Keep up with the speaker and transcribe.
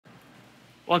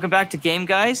Welcome back to Game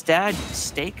Guys. Dad,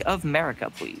 steak of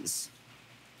America, please.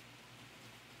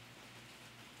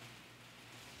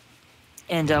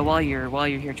 And while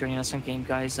you're here joining us on Game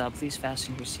Guys, please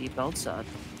fasten your seatbelts.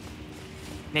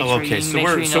 Make sure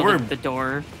you know the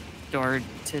door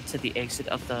to the exit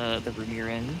of the room you're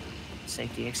in.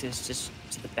 Safety exit is just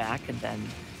to the back, and then.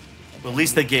 Well, at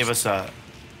least they gave us a.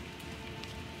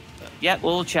 Yeah,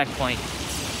 little checkpoint.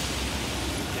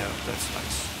 Yeah, that's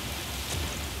nice.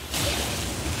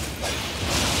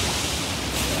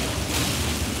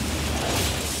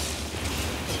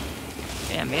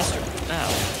 Yeah, Master.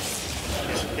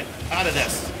 Oh. Get out of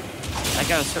this. That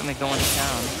guy was certainly going to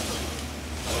town.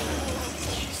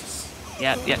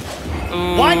 Yeah.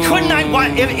 Ooh. Why couldn't I?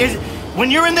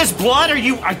 When you're in this blood,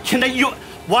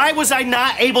 why was I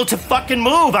not able to fucking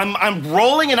move? I'm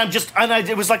rolling and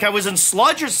it was like I was in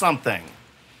sludge or something.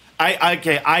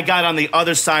 I got on the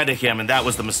other side of him and that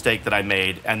was the mistake that I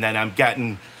made. And then I'm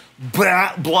getting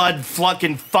blood,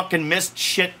 fucking mist,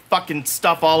 shit, fucking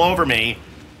stuff all over me.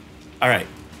 All right,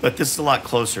 but this is a lot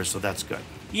closer, so that's good.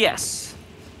 Yes.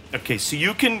 Okay, so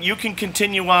you can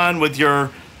continue on with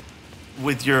your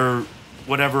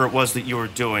whatever it was that you were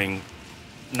doing,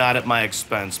 not at my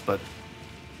expense, but.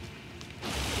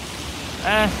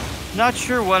 Not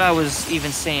sure what I was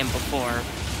even saying before.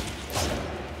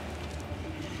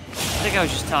 I think I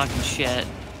was just talking shit.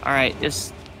 All right,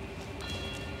 just.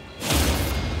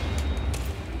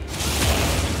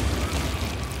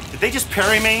 Did they just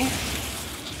parry me?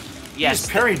 Yes. He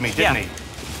just parried me, didn't he?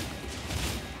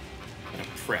 What a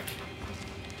prick.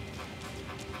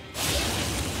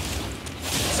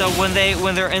 So when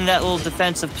they're in that little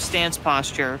defensive stance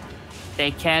posture, they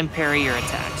can parry your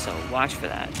attack. So watch for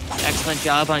that. Excellent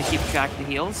job on keeping track of the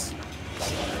heals.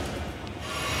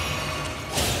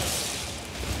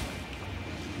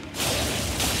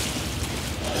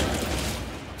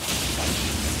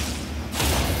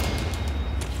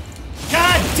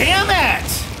 God damn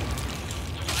it!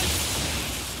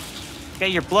 Okay,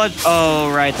 your blood.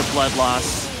 Oh, right, the blood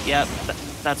loss. Yep,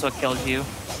 that's what killed you.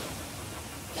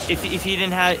 If you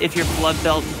didn't have, if your blood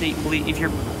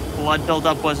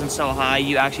buildup wasn't so high,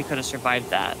 you actually could have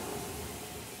survived that.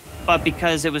 But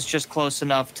because it was just close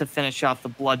enough to finish off the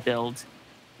blood build,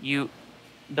 you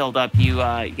took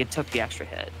the extra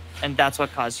hit, and that's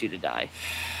what caused you to die.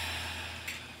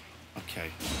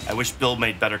 Okay, I wish Bill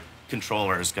made better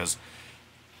controllers because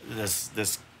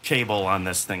this cable on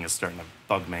this thing is starting to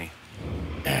bug me.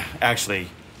 Actually,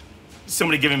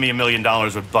 somebody giving me $1 million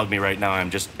would bug me right now.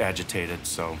 I'm just agitated,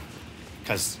 so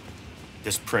because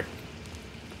this prick.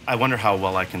 I wonder how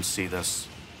well I can see this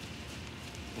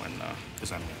when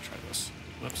because I'm gonna try this.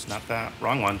 Whoops, not that.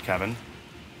 Wrong one, Kevin.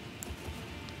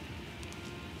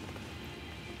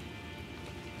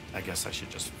 I guess I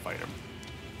should just fight him.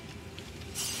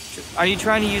 Are you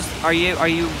trying to use? Are you?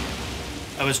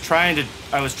 I was trying to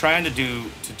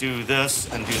do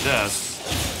this and do this.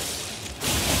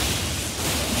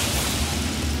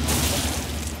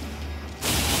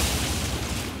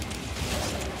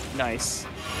 Nice.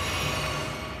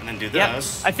 And then do this.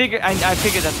 Yep. I figured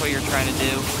that's what you're trying to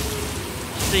do.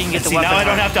 So you can get the weapon. Now I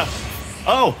don't have to.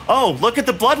 Oh! Look at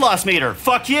the blood loss meter.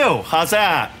 Fuck you. How's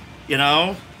that? You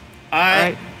know. All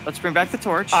right. Let's bring back the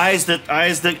torch. Eyes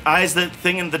that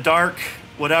thing in the dark.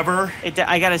 Whatever.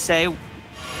 I gotta say,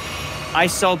 I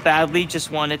so badly just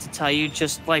wanted to tell you,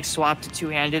 just like swap to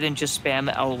two-handed and just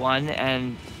spam L1,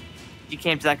 and you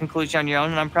came to that conclusion on your own,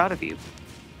 and I'm proud of you.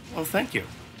 Well, thank you.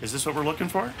 Is this what we're looking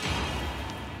for?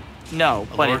 No,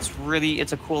 but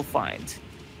it's a cool find.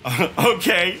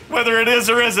 Okay, whether it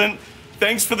is or isn't,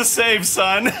 thanks for the save,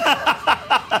 son.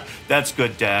 That's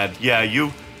good, Dad. Yeah,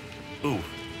 you. Ooh.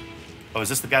 Oh, is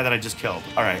this the guy that I just killed?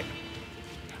 All right.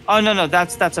 Oh no,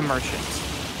 that's a merchant.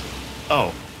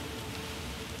 Oh.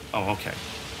 Oh, okay.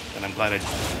 And I'm glad I.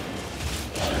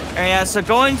 Yeah, so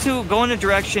go in a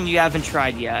direction you haven't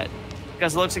tried yet,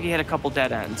 because it looks like you hit a couple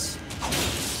dead ends.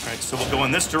 All right, so we'll go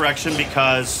in this direction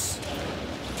because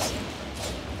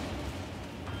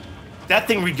that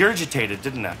thing regurgitated,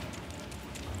 didn't it?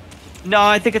 No,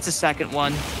 I think it's a second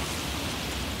one.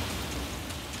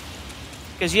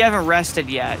 Because you haven't rested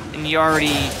yet, and you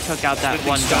already took out that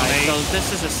one guy. So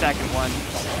this is a second one.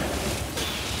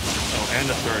 Oh, and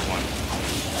a third one.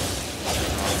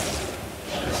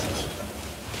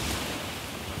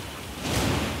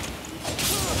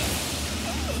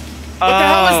 What the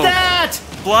hell is that?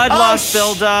 Blood loss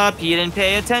buildup. You didn't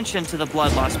pay attention to the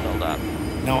blood loss buildup.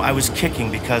 No, I was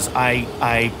kicking because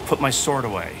I put my sword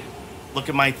away. Look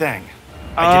at my thing.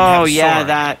 Oh, yeah,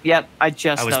 that. Yep, I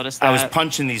just noticed that. I was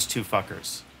punching these two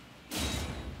fuckers.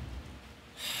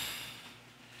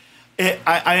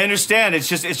 I understand. It's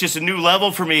just a new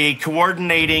level for me.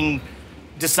 Coordinating,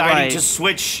 deciding to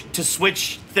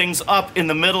switch things up in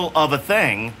the middle of a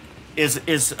thing is a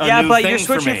new thing for me. Yeah, but you're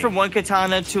switching from one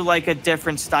katana to like a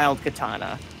different styled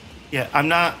katana. Yeah, I'm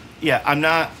not.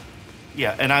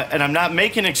 Yeah, and I'm not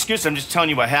making an excuse. I'm just telling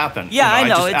you what happened. Yeah, you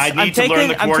know, I know. I need to learn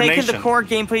the coordination. I'm taking the core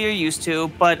gameplay you're used to,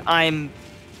 but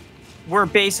we're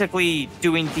basically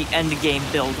doing the end game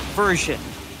build version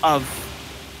of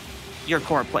your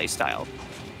core play style.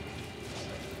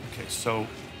 Okay, so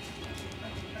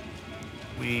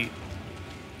we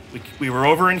were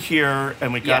over in here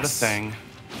and we got a thing.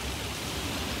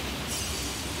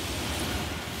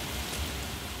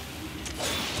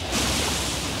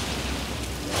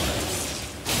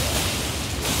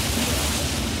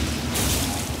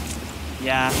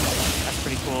 Yeah, that's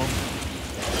pretty cool.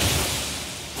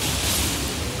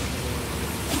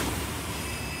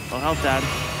 Well, help, Dad.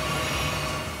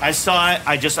 I saw it.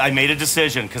 I made a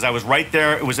decision because I was right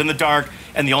there. It was in the dark,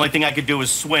 and the only thing I could do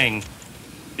was swing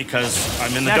because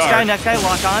I'm in the dark. Next guy,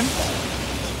 lock on.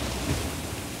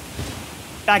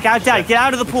 Dad, get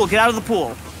out of the pool. Get out of the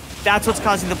pool. That's what's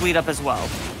causing the bleed up as well.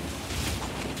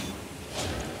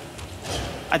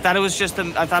 I thought it was just a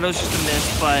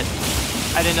miss, but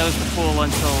I didn't notice the pool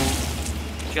until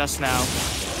just now.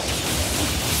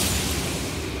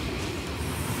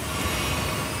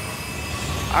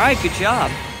 All right, good job.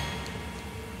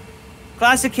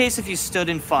 Classic case if you stood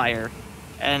in fire,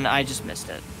 and I just missed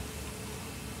it.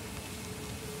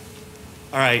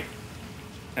 All right,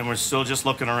 and we're still just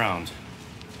looking around.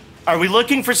 Are we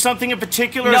looking for something in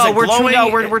particular? No, we're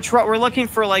looking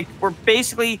for we're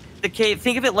basically the cave.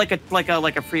 Think of it like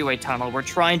a freeway tunnel. We're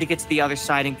trying to get to the other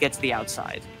side and get to the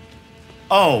outside.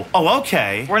 Oh,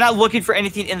 okay. We're not looking for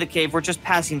anything in the cave. We're just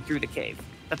passing through the cave.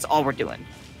 That's all we're doing.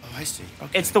 Oh, I see.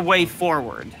 Okay. It's the way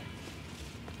forward.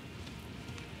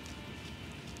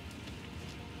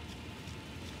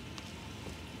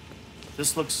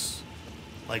 This looks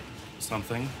like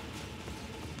something.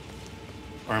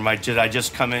 Or did I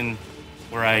just come in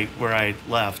where I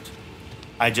left?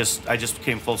 I just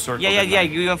came full circle. Yeah.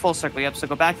 You went full circle. Yep. So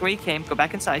go back where you came. Go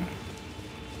back inside.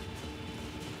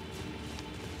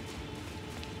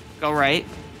 Go right.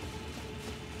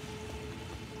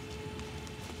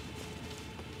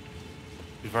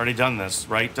 We've already done this.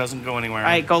 Right doesn't go anywhere. All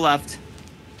right. Go left.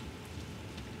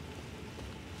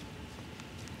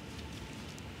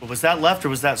 Well, was that left or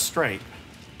was that straight?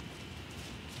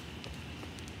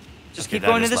 Just keep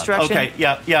going in this direction. Okay,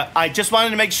 yeah. I just wanted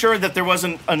to make sure that there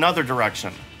wasn't another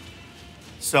direction.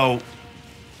 So,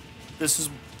 this is...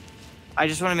 I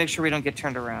just want to make sure we don't get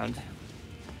turned around.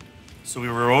 So we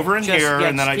were over in here,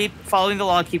 and then keep following the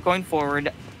log, keep going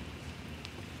forward.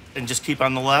 And just keep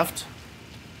on the left?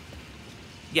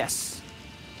 Yes.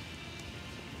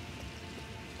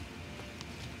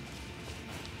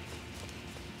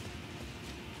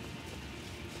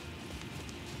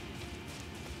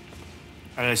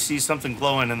 And I see something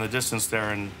glowing in the distance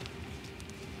there, and...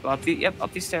 Go up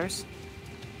up these stairs.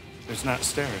 There's not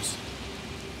stairs.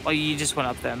 Well, you just went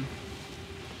up them.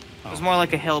 Oh. It was more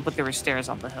like a hill, but there were stairs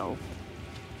on the hill.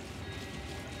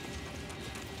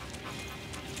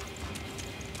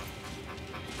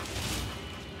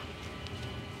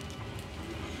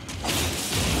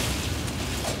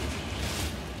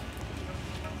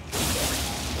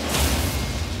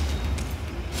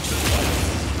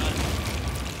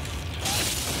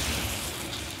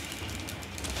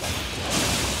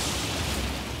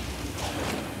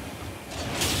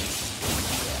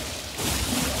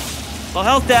 Low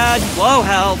health, Dad! Low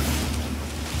health!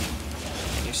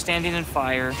 You're standing in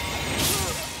fire.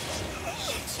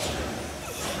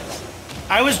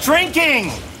 I was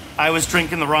drinking! I was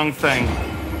drinking the wrong thing.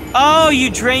 Oh, you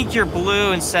drank your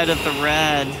blue instead of the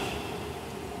red.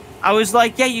 I was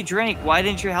like, yeah, you drank. Why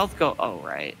didn't your health go? Oh,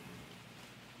 right.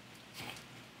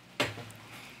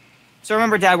 So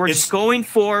remember, Dad, we're just going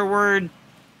forward.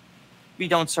 We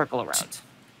don't circle around.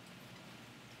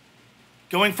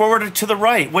 Going forward or to the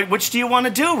right? Which do you want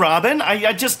to do, Robin?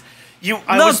 You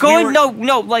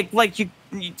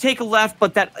take a left,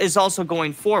 but that is also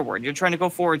going forward. You're trying to go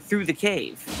forward through the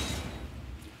cave.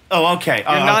 Oh, okay.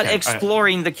 You're not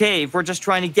exploring the cave. We're just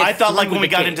trying to get. I thought like when we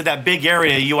got into that big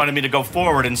area, you wanted me to go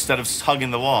forward instead of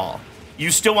hugging the wall.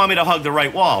 You still want me to hug the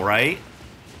right wall, right?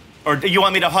 Or do you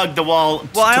want me to hug the wall?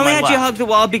 Well, I only had you hug the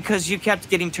wall because you kept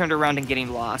getting turned around and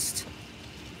getting lost.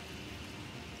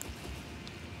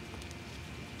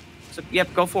 So,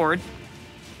 yep, go forward.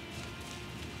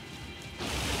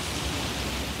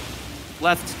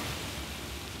 Left.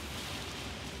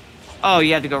 Oh,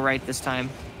 you had to go right this time.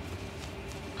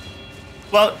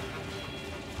 Well,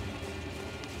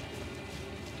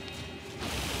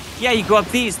 Yeah, you go up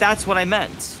these. That's what I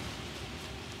meant.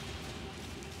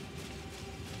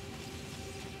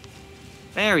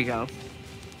 There we go.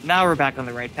 Now we're back on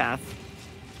the right path.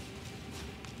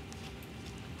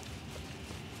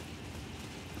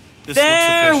 This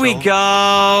there we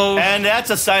go. And that's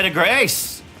a site of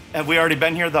grace. Have we already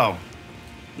been here, though?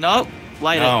 Nope.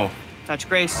 Light no. it. Touch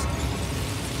grace.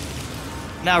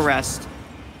 Now rest.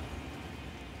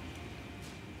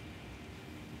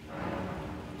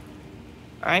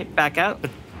 All right, back out.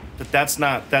 But that's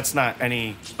not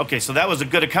any. Okay, so that was a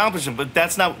good accomplishment, but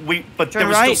that's not But turn there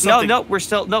was right. still something. No, we're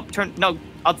still turn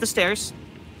up the stairs.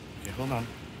 Okay, hold on.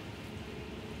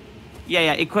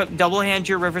 Yeah. Equip double hand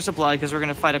your rivers of blood because we're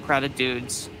gonna fight a crowd of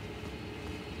dudes.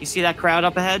 You see that crowd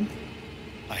up ahead?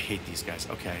 I hate these guys.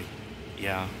 Okay,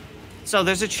 yeah. So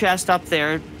there's a chest up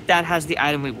there that has the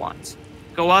item we want.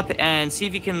 Go up and see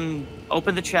if you can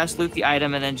open the chest, loot the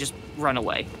item, and then just run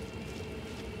away.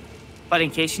 But in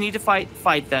case you need to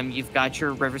fight them, you've got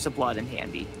your rivers of blood in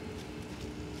handy.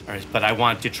 All right, but I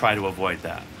want to try to avoid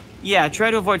that. Yeah,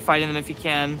 try to avoid fighting them if you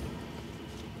can.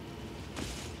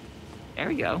 There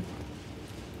we go.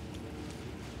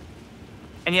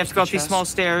 And you have to go up these small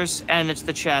stairs, and it's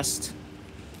the chest.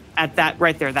 At that,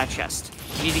 right there, that chest.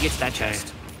 You need to get to that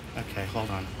chest. Okay, hold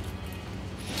on.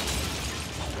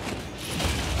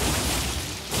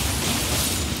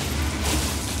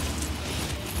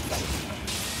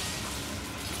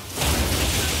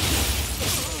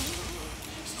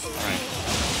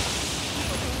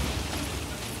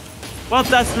 Well,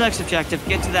 that's the next objective.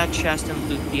 Get to that chest and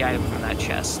loot the item from that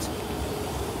chest.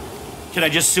 Can I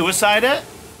just suicide it?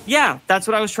 Yeah, that's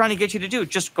what I was trying to get you to do.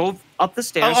 Just go up the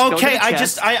stairs. Oh, okay, go to the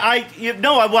chest.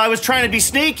 I was trying to be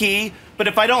sneaky, but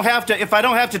if I don't have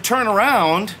to turn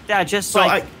around. Yeah, just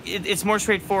it's more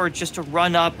straightforward just to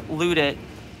run up, loot it,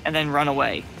 and then run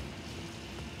away.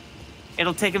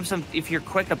 It'll take him some. If you're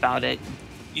quick about it,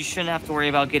 you shouldn't have to worry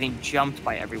about getting jumped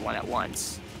by everyone at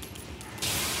once.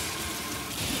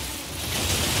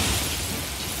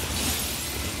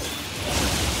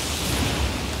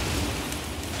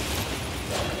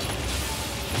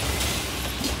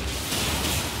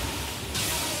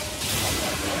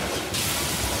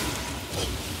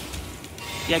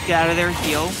 Yeah, get out of there,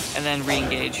 heal, and then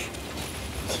re-engage.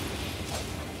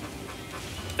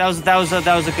 That was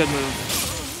a good move.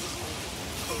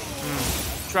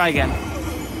 Try again.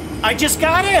 I just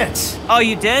got it. Oh,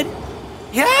 you did?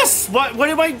 Yes. What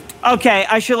am I? Okay,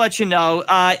 I should let you know.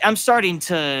 I'm starting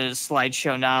to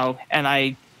slideshow now, and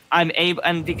I'm able,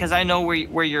 and because I know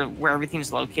where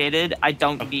everything's located, I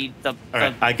don't need the. All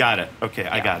right, I got it. Okay,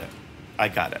 yeah. I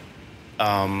got it.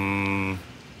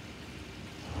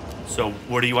 So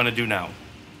what do you want to do now?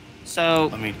 So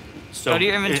go to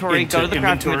your inventory, go to the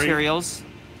crafting materials.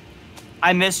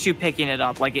 I missed you picking it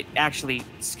up. Like, it actually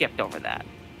skipped over that.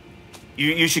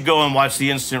 You should go and watch the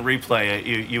instant replay.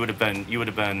 You would have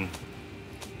been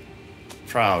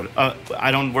proud.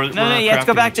 I don't. No. You have to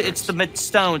go back to it's the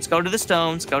stones. Go to the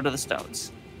stones. Go to the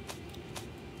stones.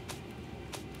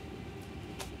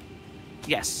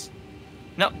 Yes.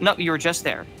 No. You were just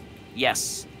there.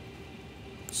 Yes.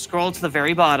 Scroll to the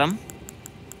very bottom.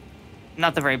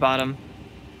 Not the very bottom.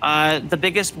 The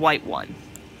biggest white one.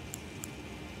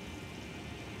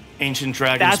 Ancient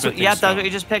Dragon. That's what you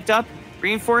just picked up.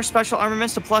 Reinforce special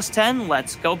armaments to +10.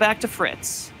 Let's go back to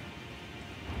Fritz.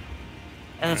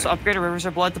 And let's upgrade our Rivers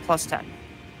of Blood to +10.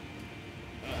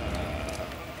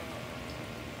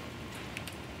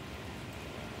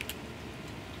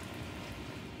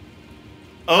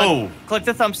 Oh. Click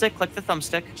the thumbstick. Click the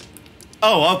thumbstick.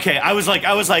 Oh, okay. I was like,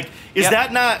 is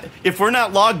that not, if we're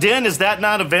not logged in, is that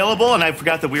not available? And I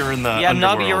forgot that we were in the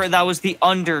underworld. That was the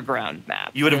underground map.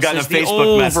 You would have gotten a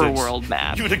Facebook message. The overworld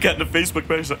map. You would have gotten a Facebook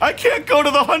message. I can't go to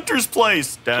the hunter's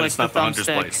place. Dad, it's not the hunter's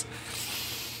place.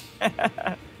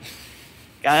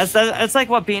 Yeah, that's like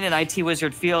what being an IT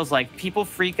wizard feels like. People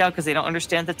freak out because they don't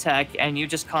understand the tech, and you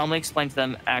just calmly explain to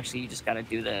them, actually, you just got to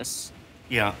do this.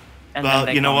 Yeah. Well,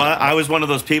 you know what? I was one of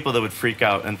those people that would freak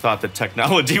out and thought that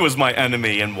technology was my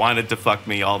enemy and wanted to fuck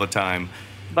me all the time.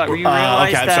 But you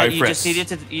realized that you just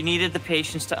needed the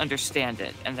patience to understand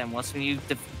it, and then once when you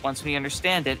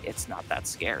understand it, it's not that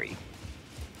scary.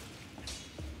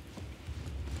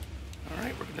 All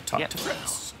right, we're gonna talk to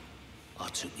Fritz. I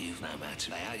took you no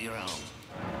matter lay out your own.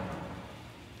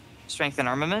 Strength and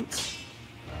armament.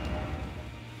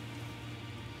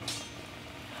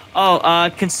 Oh,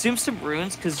 consume some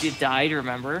runes because you died,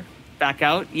 remember? Back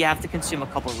out. You have to consume a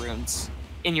couple runes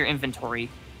in your inventory.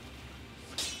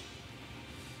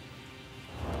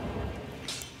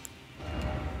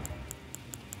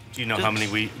 Do you know how many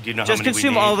we just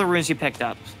consume all the runes you picked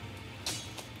up.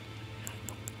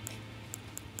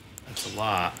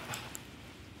 lot.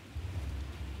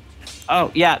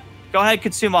 Oh, yeah. Go ahead,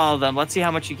 consume all of them. Let's see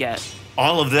how much you get.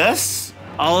 All of this?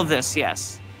 All of this,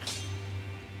 yes.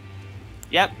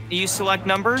 Yep, you select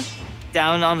number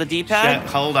down on the D-pad. Yeah,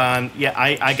 hold on. Yeah,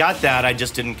 I got that. I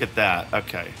just didn't get that.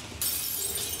 Okay.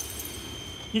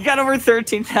 You got over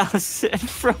 13,000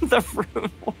 from the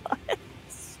rune ones.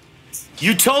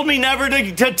 You told me never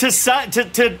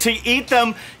to eat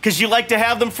them because you like to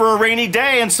have them for a rainy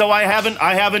day, and so I have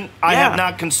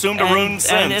not consumed a rune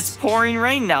since. And it's pouring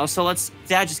rain now, so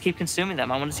Dad, just keep consuming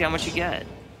them. I want to see how much you get.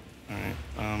 All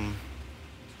right.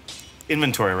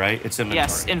 Inventory, right? It's inventory.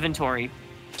 Yes, inventory.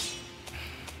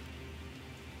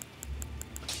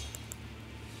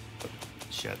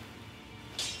 Shit.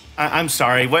 I'm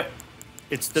sorry. What?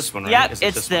 It's this one, right? Yeah, Is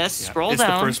it's this. Yeah. Scroll it's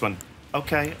down. It's the first one.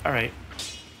 Okay, all right.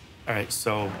 All right,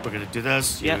 so we're going to do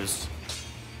this. Yep. Use...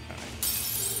 All right.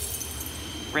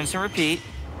 Rinse and repeat.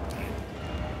 All right.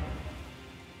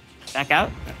 Back out.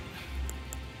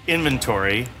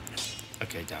 Inventory.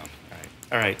 Okay, down. All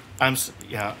right. All right.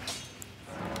 Yeah.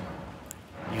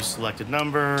 You selected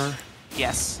number.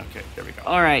 Yes. Okay, there we go.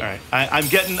 All right. All right. I'm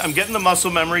getting the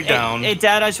muscle memory down. Hey,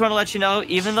 Dad, I just want to let you know,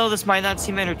 even though this might not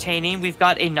seem entertaining, we've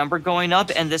got a number going up,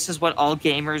 and this is what all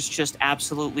gamers just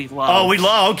absolutely love. Oh, we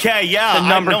love. Okay, yeah. The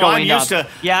number going up.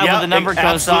 Yeah, when the number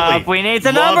goes up, we need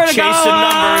the number to go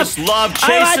up. Love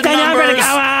chasing numbers.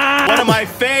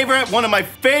 One of my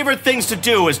favorite things to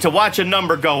do is to watch a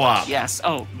number go up. Yes.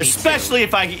 Oh, especially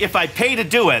if I pay to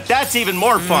do it. That's even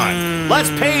more fun. Let's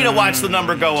pay to watch the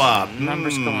number go up.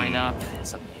 Numbers going up.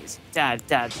 It's amazing. Dad.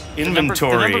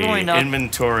 Inventory. The number going up.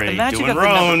 Inventory. The magic doing of the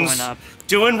number going up.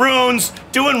 Doing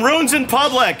runes in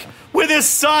public with his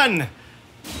son.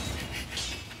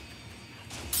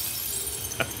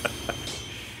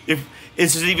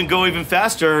 This would even go even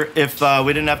faster if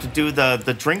we didn't have to do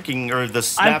the drinking or the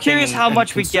snapping. I'm curious how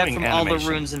much we get from animation. all the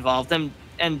runes involved, and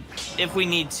if we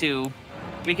need to,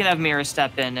 we can have Mira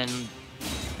step in, and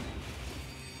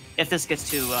if this gets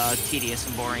too tedious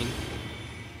and boring.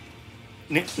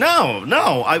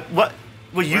 No. What?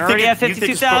 Well, you We're already at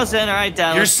 52,000. All right,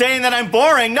 Dallas. You're saying that I'm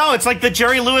boring? No, it's like the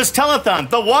Jerry Lewis telethon.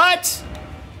 The what?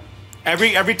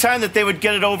 Every time that they would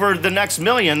get it over the next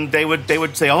million, they would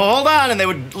say, "Oh, hold on," and they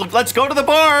would let's go to the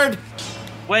board.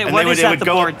 Wait, what is at the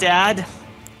board, Dad?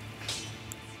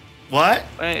 What?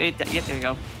 Wait, yeah, there you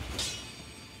go.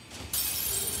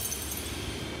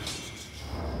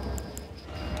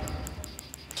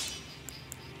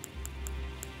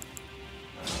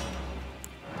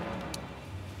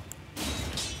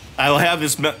 I will have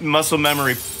this muscle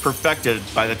memory perfected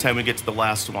by the time we get to the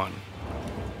last one.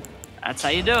 That's how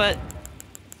you do it.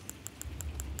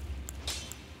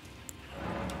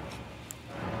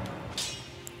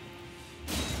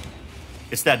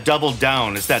 It's that double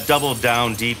down. It's that double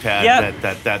down D-pad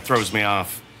that throws me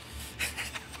off.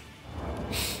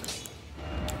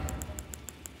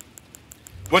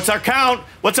 What's our count?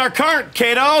 What's our current,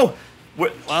 Kato?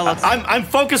 Well, I'm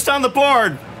focused on the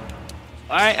board.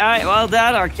 All right. Well,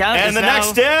 Dad, our count is and the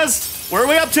next is, where are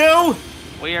we up to?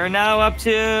 We are now up to,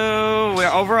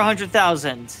 we're over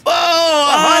 100,000. Oh,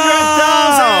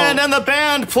 100,000, and the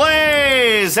band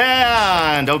plays,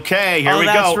 and okay, here we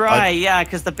go. Oh, that's right, yeah,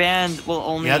 because the band will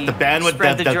only. Yeah, the band would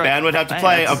have to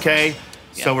play. Okay,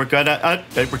 yeah. So we're gonna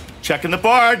we're checking the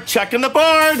board,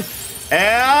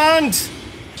 and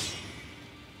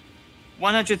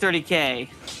 130K.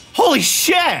 Holy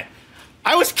shit!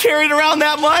 I was carried around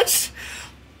that much,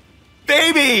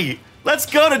 baby. Let's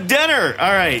go to dinner.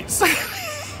 All right.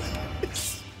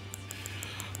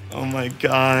 Oh my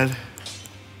God.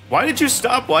 Why did you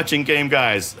stop watching Game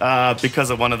Guys? Because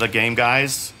of one of the Game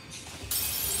Guys.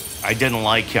 I didn't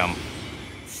like him.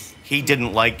 He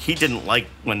didn't like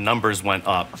when numbers went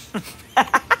up.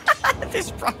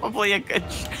 There's probably a good.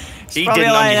 He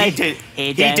didn't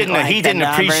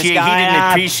appreciate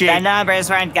the numbers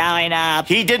weren't going up.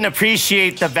 He didn't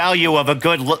appreciate the value of a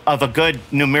good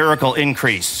numerical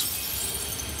increase.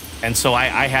 And so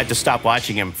I had to stop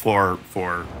watching him for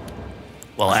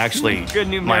well, actually,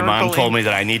 my mom told me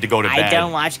that I need to go to bed. I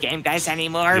don't watch Game Guys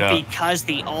anymore because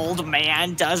the old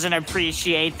man doesn't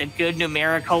appreciate the good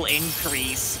numerical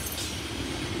increase.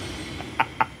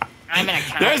 I'm an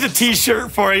accountant. There's a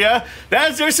T-shirt for you.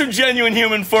 There's some genuine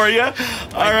human for you. All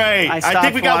right. I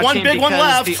think we got one big one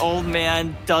left. The old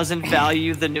man doesn't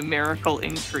value the numerical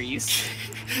increase.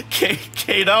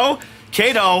 Kato,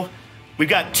 we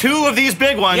got two of these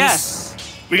big ones. Yes.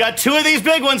 We got two of these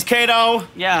big ones, Kato.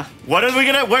 Yeah. What are we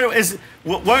gonna?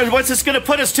 What's this gonna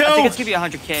put us to? I think it's gonna be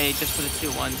 100K just for the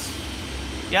two ones.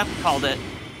 Yep, called it.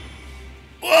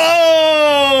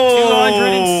 Whoa!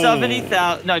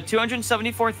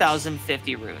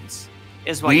 274,050 runes.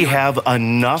 is what we have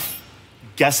enough.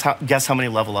 Guess how many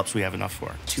level ups we have enough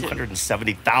for?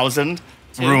 270,000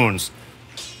 runes.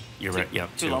 You're right. Yep.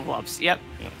 Two level ups. Yep.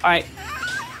 All right.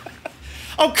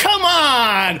 Oh, come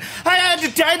on! I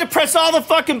had to press all the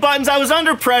fucking buttons. I was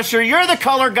under pressure. You're the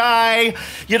color guy.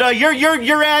 You know,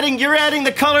 you're adding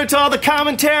the color to all the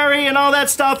commentary and all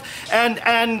that stuff. And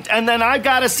then I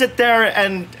gotta sit there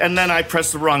and then I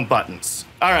press the wrong buttons.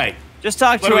 All right. Just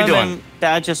talk to what him are we doing? and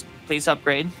Dad, just please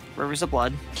upgrade Rivers of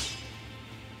Blood.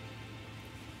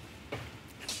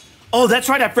 Oh, that's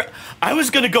right. I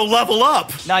was gonna go level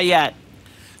up. Not yet.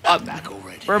 Back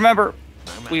already. Remember,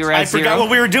 we were at I zero. forgot what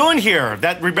we were doing here.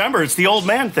 Remember, it's the old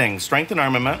man thing. Strength and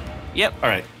armament. Yep. All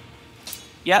right.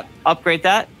 Yep. Upgrade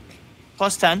that.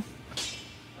 Plus 10.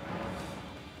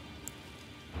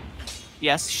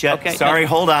 Yes. Shit. Okay. Sorry. No.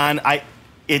 Hold on.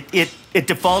 It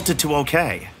defaulted to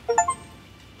okay.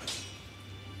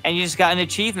 And you just got an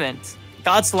achievement.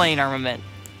 God's Lane armament.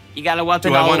 You got a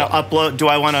weapon. Do I want to upload? Do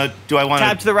I want to?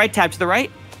 Tab to the right. Tab to the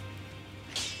right.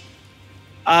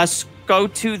 Go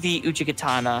to the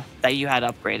Uchigatana that you had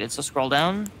upgraded. So scroll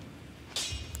down.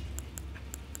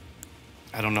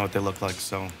 I don't know what they look like,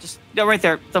 so. Just no, right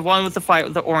there. The one with the fire,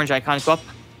 the orange icon. Go up.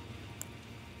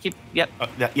 Keep. Yep.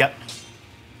 Yep.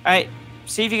 All right.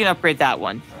 See if you can upgrade that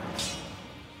one.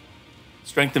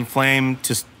 Strength and flame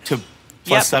to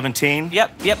plus 17.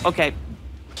 Yep. Okay.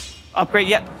 Upgrade.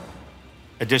 Yep.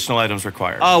 Additional items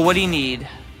required. Oh, what do you need?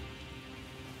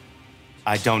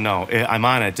 I don't know. I'm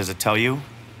on it. Does it tell you?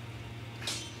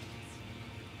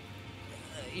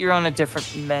 You're on a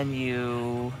different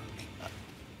menu.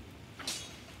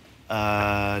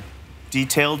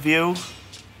 Detailed view.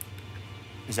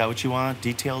 Is that what you want?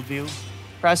 Detailed view.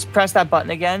 Press that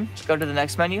button again. Go to the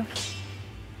next menu.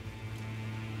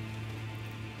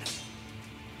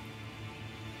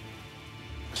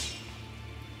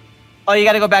 Oh, you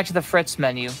got to go back to the Fritz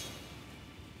menu.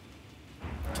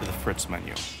 To the Fritz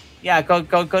menu. Yeah, go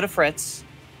to Fritz.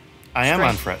 I am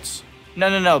on Fritz.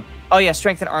 No. Oh yeah,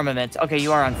 strength and armament. Okay,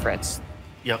 you are on Fritz.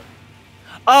 Yep.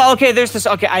 Oh, okay. There's this.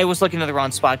 Okay, I was looking at the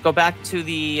wrong spot. Go back to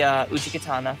the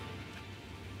Uchigatana.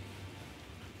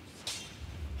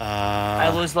 I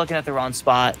was looking at the wrong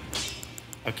spot.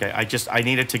 Okay, I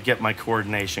needed to get my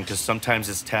coordination because sometimes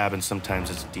it's tab and sometimes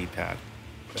it's D-pad.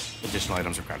 Additional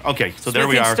items required. Okay, so there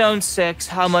we are. Smithing stone 6.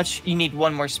 How much? You need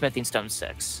one more smithing stone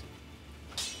 6.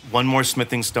 One more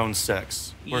smithing stone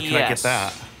 6. Where can I get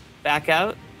that? Back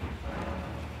out.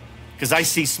 Because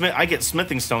I get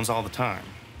smithing stones all the time.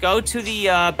 Go to the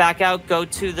back out. Go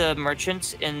to the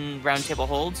merchant in Round Table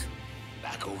Hold.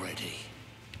 Back already.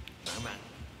 No, man.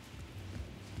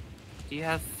 Do you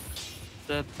have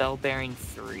the bell bearing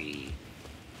 3?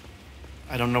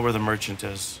 I don't know where the merchant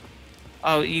is.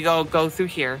 Oh, you go through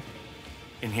here.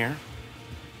 In here? And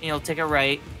you'll take a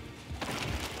right.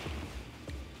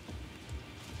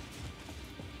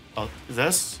 Oh,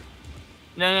 this?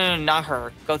 No, not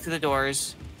her. Go through the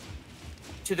doors.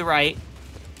 To the right.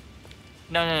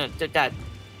 No, Dad.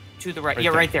 To the right. Right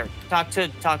Yeah, there. right there. Talk to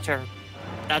her.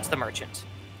 That's the merchant.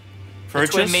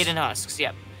 Purchase? The twin maiden husks.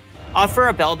 Yep. Offer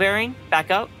a bell bearing. Back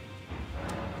out.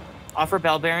 Offer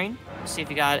bell bearing. See if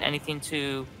you got anything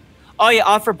to. Oh yeah,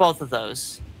 offer both of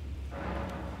those.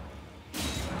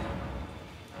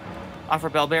 Offer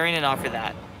bell bearing and offer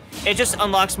that. It just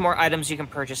unlocks more items you can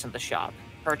purchase in the shop.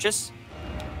 Purchase.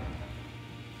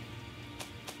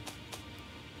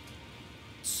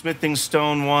 Smithing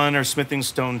stone 1 or smithing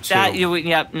stone 2?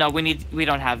 We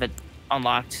don't have it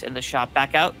unlocked in the shop.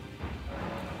 Back out.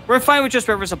 We're fine with just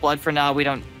Rivers of Blood for now.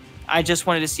 I just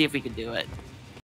wanted to see if we could do it.